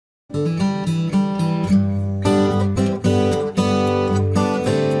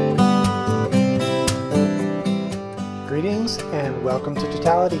welcome to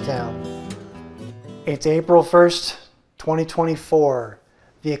Totality Town. It's April 1st, 2024.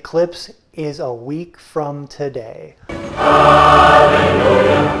 The eclipse is a week from today.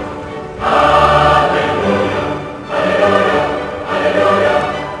 Hallelujah, hallelujah, hallelujah, hallelujah,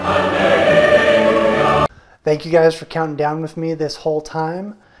 hallelujah. Thank you guys for counting down with me this whole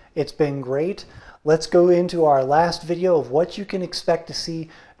time. It's been great. Let's go into our last video of what you can expect to see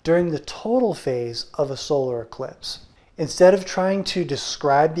during the total phase of a solar eclipse. Instead of trying to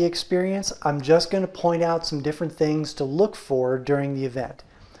describe the experience, I'm just going to point out some different things to look for during the event,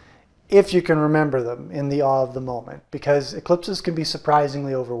 if you can remember them in the awe of the moment, because eclipses can be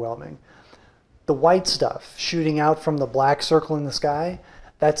surprisingly overwhelming. The white stuff shooting out from the black circle in the sky,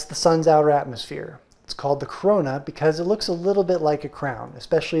 that's the sun's outer atmosphere. It's called the corona because it looks a little bit like a crown,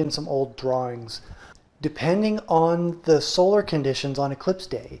 especially in some old drawings. Depending on the solar conditions on eclipse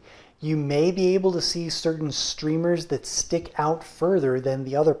day, you may be able to see certain streamers that stick out further than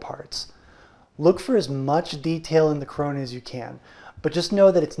the other parts. Look for as much detail in the corona as you can, but just know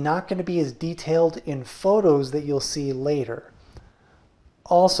that it's not going to be as detailed in photos that you'll see later.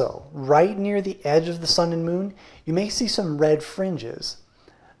 Also, right near the edge of the sun and moon, you may see some red fringes.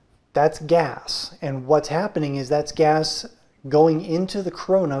 That's gas, and what's happening is that's gas going into the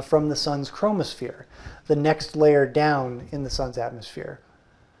corona from the sun's chromosphere, the next layer down in the sun's atmosphere.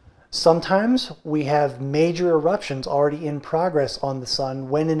 Sometimes we have major eruptions already in progress on the sun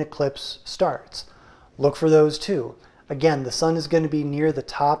when an eclipse starts. Look for those too. Again, the sun is going to be near the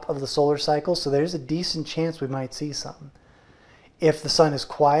top of the solar cycle, so there's a decent chance we might see some. If the sun is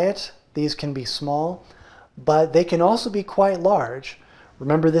quiet, these can be small, but they can also be quite large.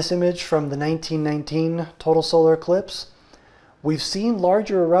 Remember this image from the 1919 total solar eclipse? We've seen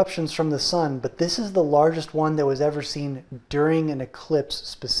larger eruptions from the sun, but this is the largest one that was ever seen during an eclipse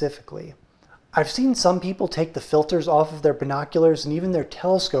specifically. I've seen some people take the filters off of their binoculars and even their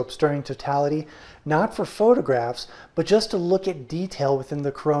telescopes during totality, not for photographs, but just to look at detail within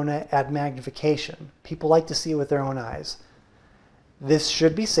the corona at magnification. People like to see it with their own eyes. This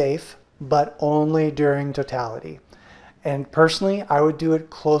should be safe, but only during totality. And personally, I would do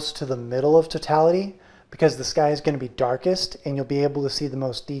it close to the middle of totality, because the sky is going to be darkest and you'll be able to see the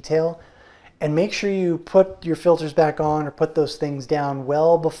most detail. And make sure you put your filters back on or put those things down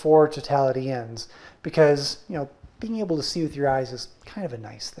well before totality ends, because being able to see with your eyes is kind of a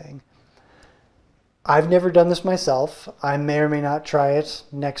nice thing. I've never done this myself. I may or may not try it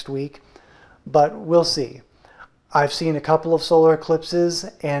next week, but we'll see. I've seen a couple of solar eclipses,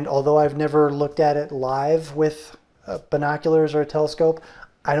 and although I've never looked at it live with binoculars or a telescope,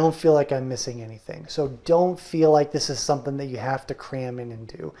 I don't feel like I'm missing anything. So don't feel like this is something that you have to cram in and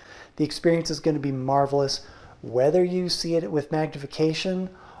do. The experience is going to be marvelous, whether you see it with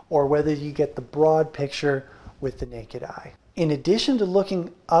magnification or whether you get the broad picture with the naked eye. In addition to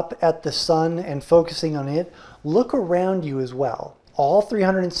looking up at the sun and focusing on it, look around you as well, all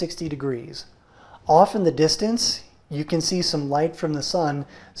 360 degrees. Off in the distance, you can see some light from the sun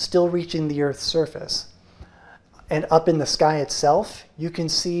still reaching the Earth's surface. And up in the sky itself, you can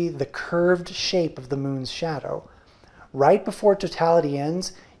see the curved shape of the moon's shadow. Right before totality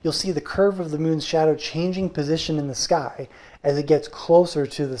ends, you'll see the curve of the moon's shadow changing position in the sky as it gets closer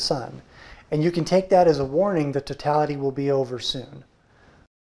to the sun. And you can take that as a warning that totality will be over soon.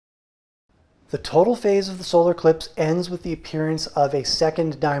 The total phase of the solar eclipse ends with the appearance of a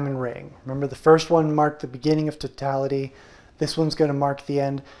second diamond ring. Remember, the first one marked the beginning of totality. This one's going to mark the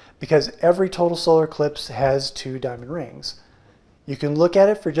end, because every total solar eclipse has two diamond rings. You can look at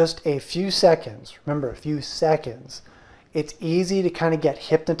it for just a few seconds. Remember, a few seconds. It's easy to kind of get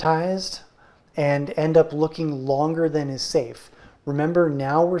hypnotized and end up looking longer than is safe. Remember,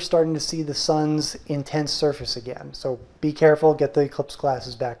 now we're starting to see the sun's intense surface again, so be careful, get the eclipse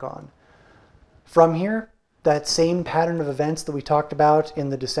glasses back on. From here, that same pattern of events that we talked about in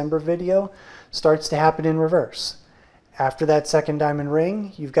the December video starts to happen in reverse. After that second diamond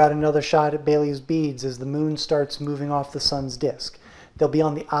ring, you've got another shot at Baily's beads as the moon starts moving off the sun's disk. They'll be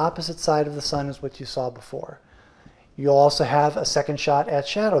on the opposite side of the sun as what you saw before. You'll also have a second shot at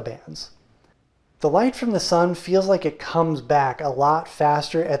shadow bands. The light from the sun feels like it comes back a lot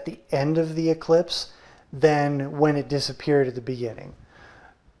faster at the end of the eclipse than when it disappeared at the beginning.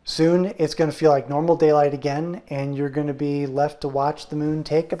 Soon it's going to feel like normal daylight again, and you're going to be left to watch the moon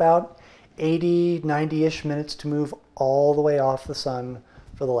take about 80, 90-ish minutes to move all the way off the sun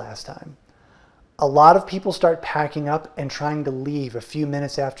for the last time. A lot of people start packing up and trying to leave a few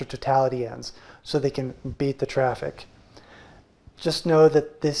minutes after totality ends so they can beat the traffic. Just know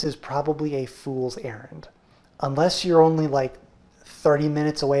that this is probably a fool's errand. Unless you're only like 30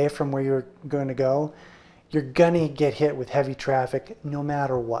 minutes away from where you're going to go, you're gonna get hit with heavy traffic no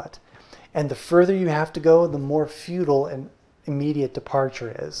matter what. And the further you have to go, the more futile an immediate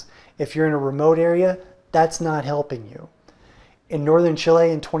departure is. If you're in a remote area, that's not helping you. In northern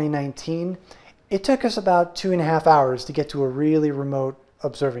Chile in 2019, it took us about 2.5 hours to get to a really remote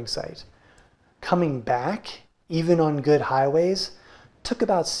observing site. Coming back, even on good highways, took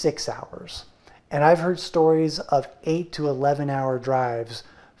about 6 hours. And I've heard stories of 8 to 11-hour drives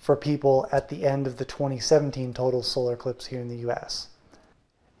for people at the end of the 2017 total solar eclipse here in the US.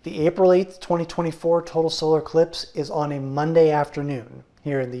 The April 8th, 2024 total solar eclipse is on a Monday afternoon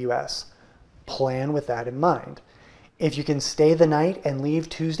here in the US. Plan with that in mind. If you can stay the night and leave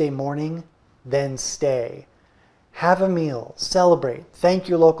Tuesday morning, then stay. Have a meal, celebrate, thank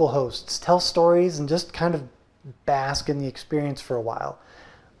your local hosts, tell stories, and just kind of bask in the experience for a while.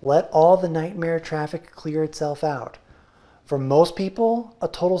 Let all the nightmare traffic clear itself out. For most people, a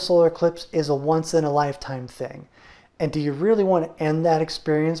total solar eclipse is a once-in-a-lifetime thing. And do you really want to end that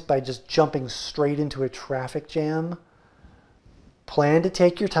experience by just jumping straight into a traffic jam? Plan to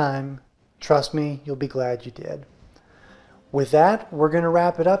take your time. Trust me, you'll be glad you did. With that, we're going to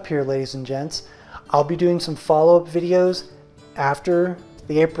wrap it up here, ladies and gents. I'll be doing some follow-up videos after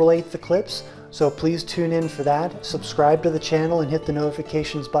the April 8th eclipse, so please tune in for that. Subscribe to the channel and hit the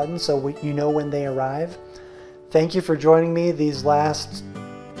notifications button so you know when they arrive. Thank you for joining me these last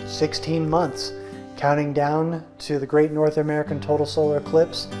 16 months, counting down to the great North American total solar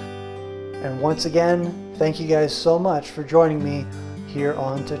eclipse. And once again, thank you guys so much for joining me here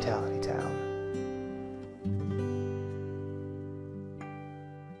on Totality Town.